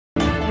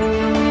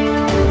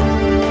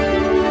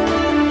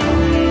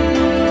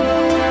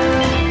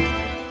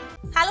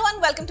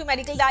welcome to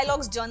Medical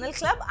Dialogues Journal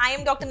Club. I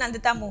am Dr.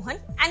 Nandita Mohan,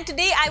 and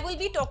today I will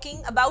be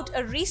talking about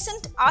a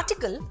recent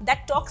article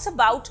that talks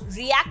about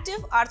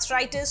reactive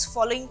arthritis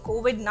following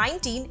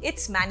COVID-19,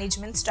 its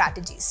management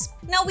strategies.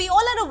 Now, we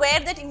all are aware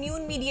that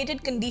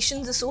immune-mediated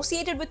conditions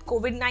associated with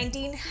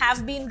COVID-19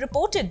 have been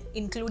reported,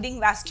 including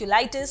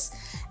vasculitis,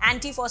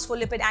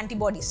 antiphospholipid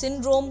antibody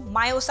syndrome,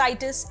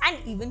 myositis, and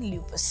even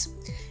lupus.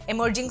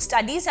 Emerging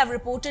studies have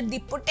reported the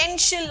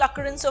potential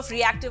occurrence of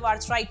reactive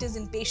arthritis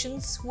in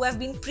patients who have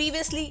been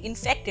previously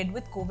infected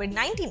with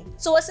COVID-19.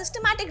 So, a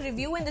systematic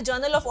review in the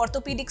Journal of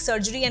Orthopaedic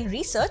Surgery and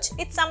Research,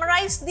 it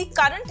summarized the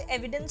current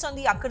evidence on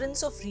the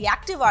occurrence of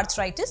reactive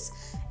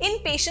arthritis in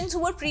patients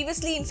who were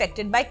previously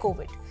infected by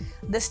COVID.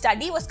 The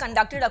study was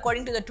conducted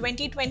according to the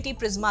 2020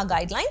 PRISMA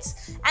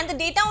guidelines, and the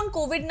data on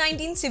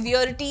COVID-19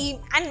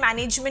 severity and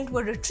management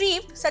were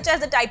retrieved, such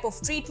as the type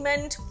of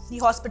treatment, the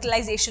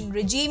hospitalization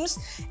regimes,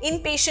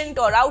 inpatient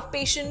or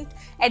outpatient,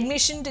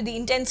 admission to the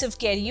intensive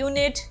care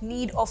unit,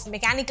 need of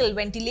mechanical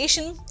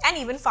ventilation, and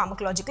even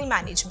pharmacological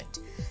management.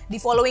 The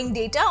following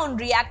data on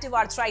reactive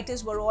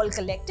arthritis were all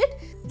collected.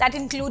 That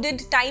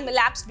included time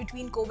elapsed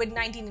between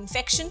COVID-19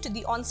 infection to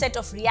the onset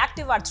of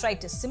reactive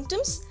arthritis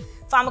symptoms,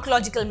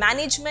 pharmacological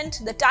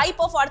management, the type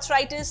of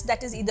arthritis,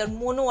 that is either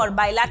mono or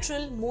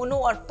bilateral, mono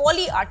or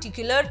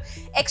polyarticular,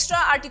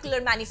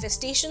 extra-articular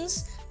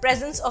manifestations,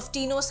 presence of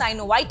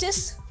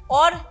tenosynovitis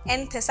or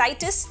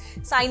enthesitis,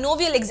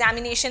 synovial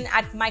examination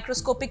at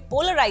microscopic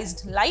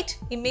polarized light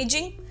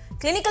imaging,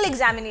 clinical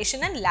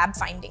examination and lab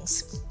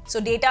findings. So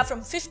data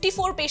from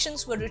 54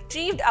 patients were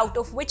retrieved, out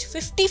of which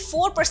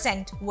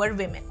 54% were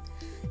women.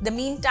 The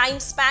mean time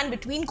span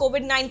between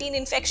COVID-19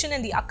 infection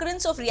and the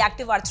occurrence of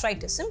reactive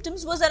arthritis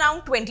symptoms was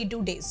around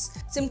 22 days.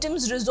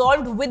 Symptoms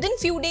resolved within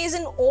few days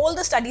in all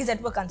the studies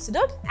that were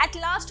considered. At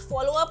last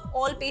follow-up,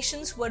 all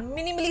patients were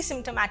minimally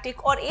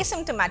symptomatic or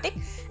asymptomatic,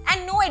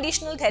 and no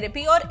additional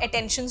therapy or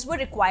attentions were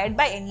required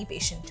by any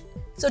patient.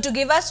 So to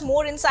give us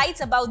more insights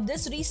about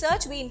this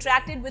research, we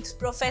interacted with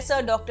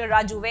Professor Dr.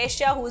 Raju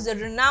Vaishya, who is a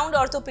renowned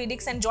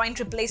orthopedics and joint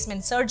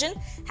replacement surgeon,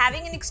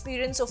 having an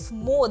experience of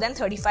more than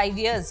 35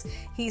 years.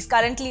 He is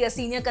currently a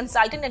senior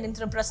consultant at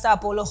Indraprastha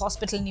Apollo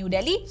Hospital, New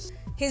Delhi.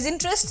 His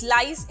interest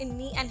lies in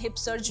knee and hip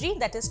surgery,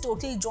 that is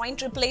total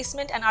joint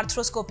replacement and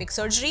arthroscopic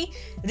surgery,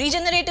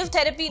 regenerative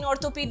therapy in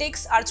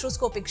orthopedics,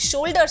 arthroscopic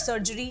shoulder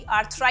surgery,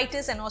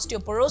 arthritis and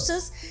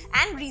osteoporosis,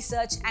 and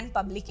research and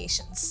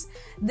publications.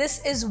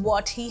 This is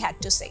what he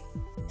had to say.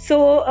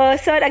 So,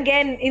 sir,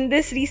 again, in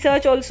this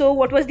research also,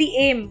 what was the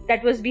aim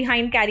that was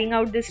behind carrying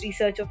out this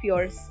research of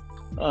yours?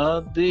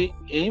 The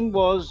aim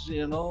was,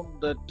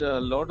 that a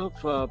lot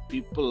of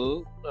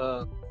people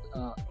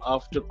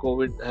after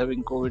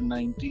having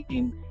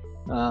COVID-19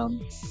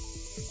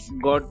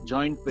 got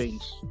joint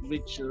pains,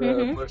 which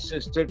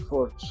persisted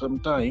for some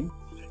time,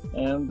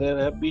 and there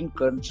have been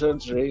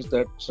concerns raised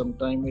that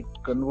sometimes it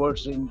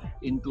converts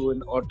into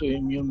an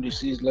autoimmune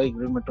disease like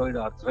rheumatoid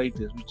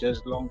arthritis, which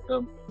has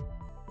long-term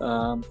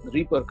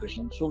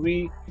repercussions. So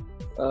we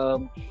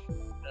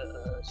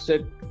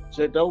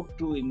set out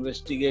to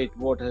investigate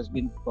what has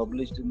been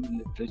published in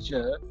the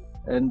literature,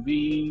 and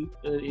we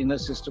in a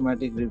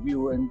systematic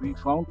review, and we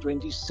found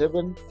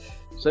 27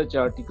 such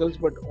articles,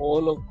 but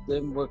all of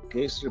them were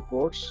case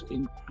reports,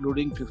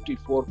 including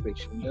 54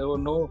 patients. There were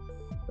no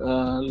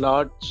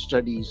large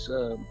studies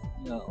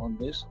on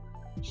this.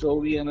 So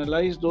we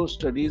analyzed those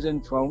studies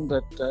and found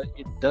that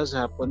it does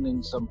happen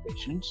in some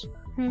patients,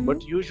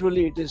 but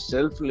usually it is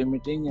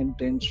self-limiting and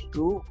tends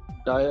to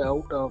die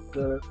out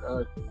after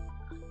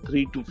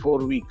 3 to 4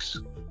 weeks.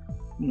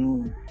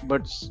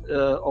 But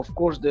of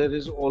course, there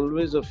is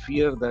always a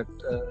fear that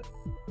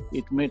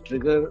it may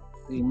trigger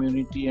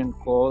immunity and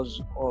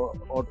cause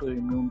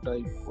autoimmune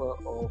type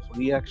of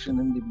reaction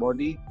in the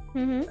body,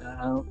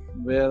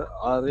 where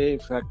RA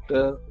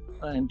factor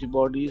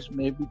antibodies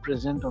may be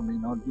present or may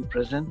not be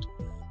present,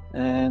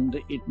 and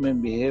it may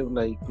behave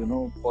like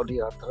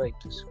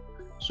polyarthritis.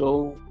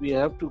 So we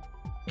have to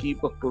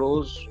keep a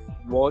close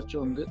watch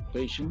on the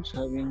patients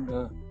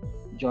having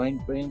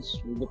joint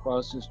pains with the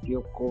past history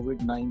of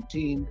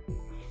COVID-19,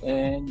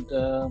 and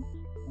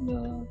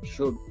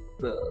should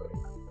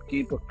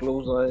keep a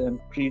close eye and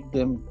treat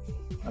them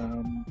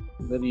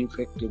very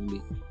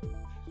effectively.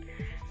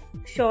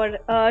 Sure,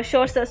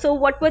 sir. So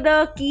what were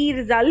the key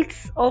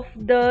results of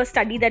the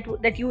study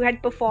that you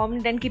had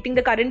performed, and keeping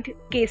the current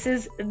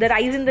cases, the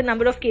rise in the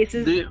number of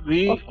cases of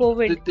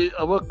COVID?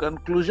 Our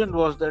conclusion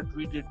was that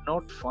we did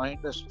not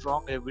find a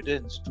strong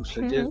evidence to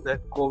suggest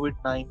that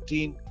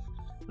COVID-19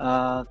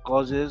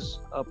 causes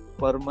a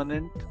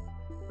permanent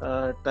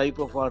type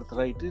of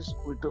arthritis.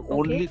 It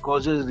only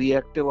causes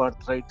reactive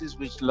arthritis,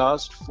 which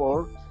lasts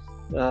for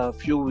a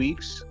few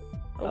weeks.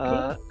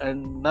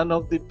 And none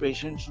of the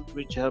patients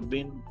which have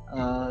been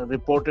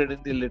reported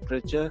in the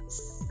literature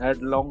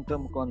had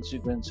long-term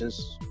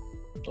consequences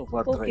of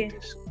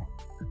arthritis.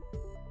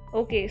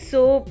 Okay,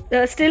 so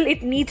still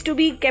it needs to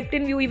be kept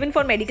in view even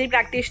for medical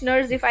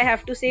practitioners, if I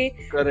have to say.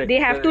 Correct. They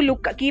have to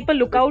keep a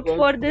lookout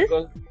for this.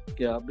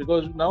 Yeah,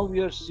 because now we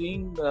are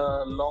seeing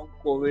long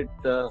COVID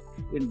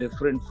in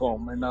different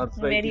form, and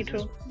arthritis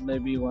is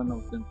maybe one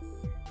of them.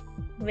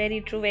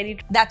 Very true, very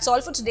true. That's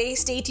all for today.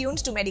 Stay tuned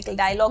to Medical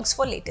Dialogues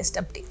for latest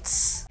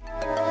updates.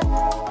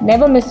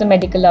 Never miss a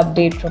medical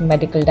update from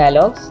Medical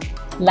Dialogues.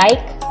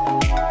 Like,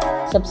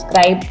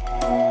 subscribe,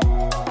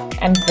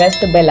 and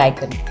press the bell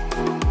icon.